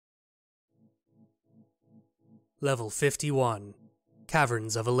Level 51,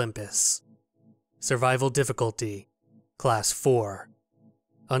 Caverns of Olympus. Survival difficulty, Class 4.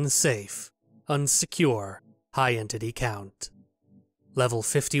 Unsafe, unsecure, high entity count. Level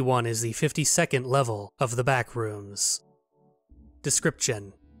 51 is the 52nd level of the Backrooms.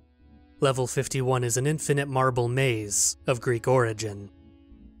 Description: Level 51 is an infinite marble maze of Greek origin.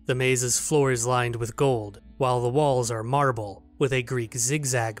 The maze's floor is lined with gold, while the walls are marble with a Greek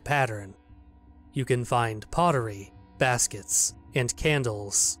zigzag pattern. You can find pottery, baskets, and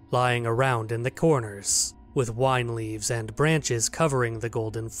candles lying around in the corners, with wine leaves and branches covering the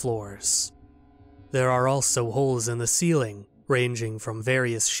golden floors. There are also holes in the ceiling, ranging from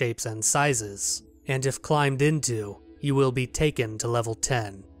various shapes and sizes, and if climbed into, you will be taken to level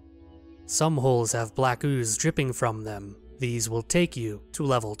 10. Some holes have black ooze dripping from them. These will take you to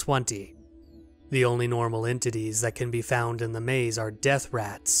level 20. The only normal entities that can be found in the maze are death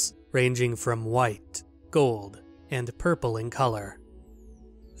rats, ranging from white, gold, and purple in color.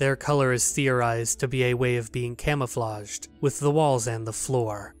 Their color is theorized to be a way of being camouflaged with the walls and the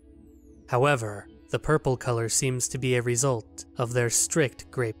floor. However, the purple color seems to be a result of their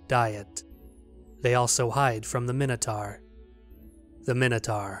strict grape diet. They also hide from the Minotaur. The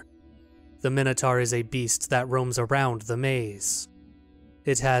Minotaur. The Minotaur is a beast that roams around the maze.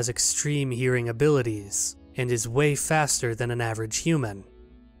 It has extreme hearing abilities and is way faster than an average human.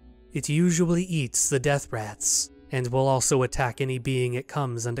 It usually eats the death rats and will also attack any being it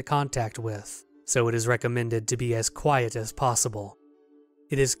comes into contact with, so it is recommended to be as quiet as possible.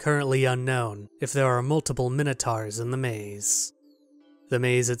 It is currently unknown if there are multiple Minotaurs in the maze. The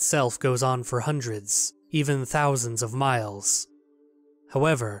maze itself goes on for hundreds, even thousands of miles.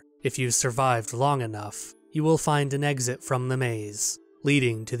 However, if you survived long enough, you will find an exit from the maze,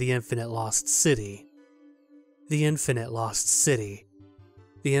 leading to the Infinite Lost City. The Infinite Lost City.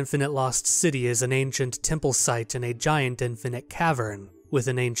 The Infinite Lost City is an ancient temple site in a giant infinite cavern with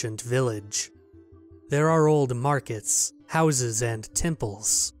an ancient village. There are old markets, houses, and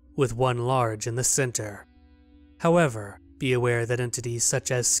temples, with one large in the center. However, be aware that entities such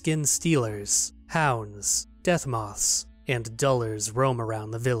as skin stealers, hounds, death moths, and dullers roam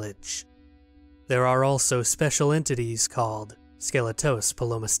around the village. There are also special entities called Skeletos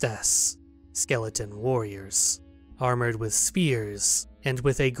Palomastes, skeleton warriors, armored with spears and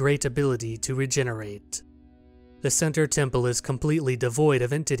with a great ability to regenerate. The center temple is completely devoid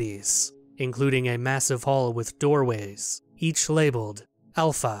of entities, including a massive hall with doorways, each labeled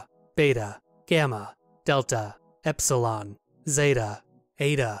Alpha, Beta, Gamma, Delta, Epsilon, Zeta,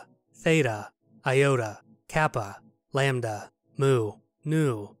 Eta, Theta, Iota, Kappa, Lambda, Mu,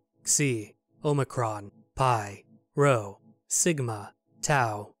 Nu, Xi, Omicron, Pi, Rho, Sigma,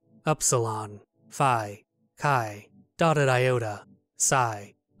 Tau, Upsilon, Phi, Chi, Dotted Iota,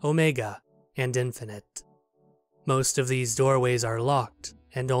 Psi, Omega, and Infinite. Most of these doorways are locked,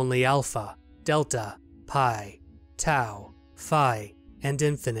 and only Alpha, Delta, Pi, Tau, Phi, and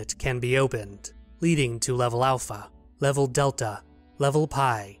Infinite can be opened, leading to level Alpha, level Delta, level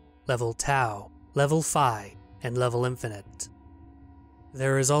Pi, level Tau, level Phi, and level Infinite.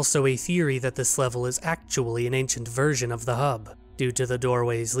 There is also a theory that this level is actually an ancient version of the hub, due to the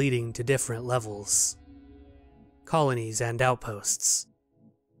doorways leading to different levels. Colonies and Outposts.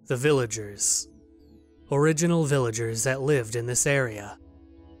 The Villagers. Original villagers that lived in this area.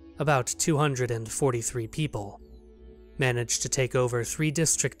 About 243 people. Managed to take over 3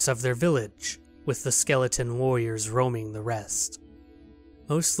 districts of their village, with the skeleton warriors roaming the rest.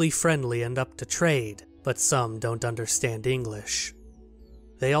 Mostly friendly and up to trade, but some don't understand English.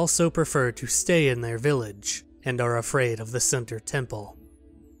 They also prefer to stay in their village, and are afraid of the center temple.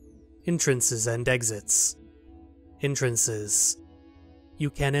 Entrances and exits. Entrances.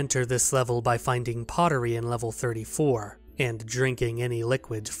 You can enter this level by finding pottery in level 34, and drinking any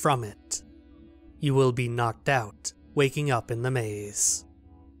liquid from it. You will be knocked out, waking up in the maze.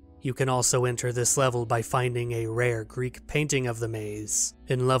 You can also enter this level by finding a rare Greek painting of the maze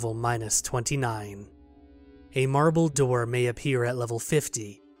in level -29. A marble door may appear at level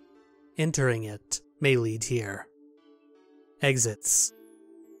 50. Entering it may lead here. Exits.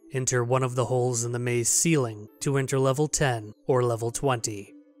 Enter one of the holes in the maze ceiling to enter level 10 or level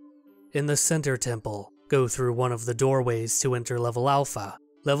 20. In the center temple, go through one of the doorways to enter level Alpha,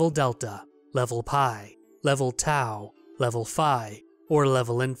 level Delta, level Pi, level Tau, level Phi, or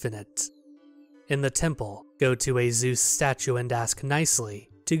level Infinite. In the temple, go to a Zeus statue and ask nicely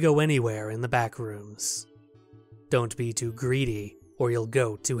to go anywhere in the Backrooms. Don't be too greedy, or you'll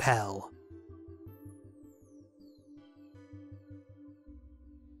go to hell.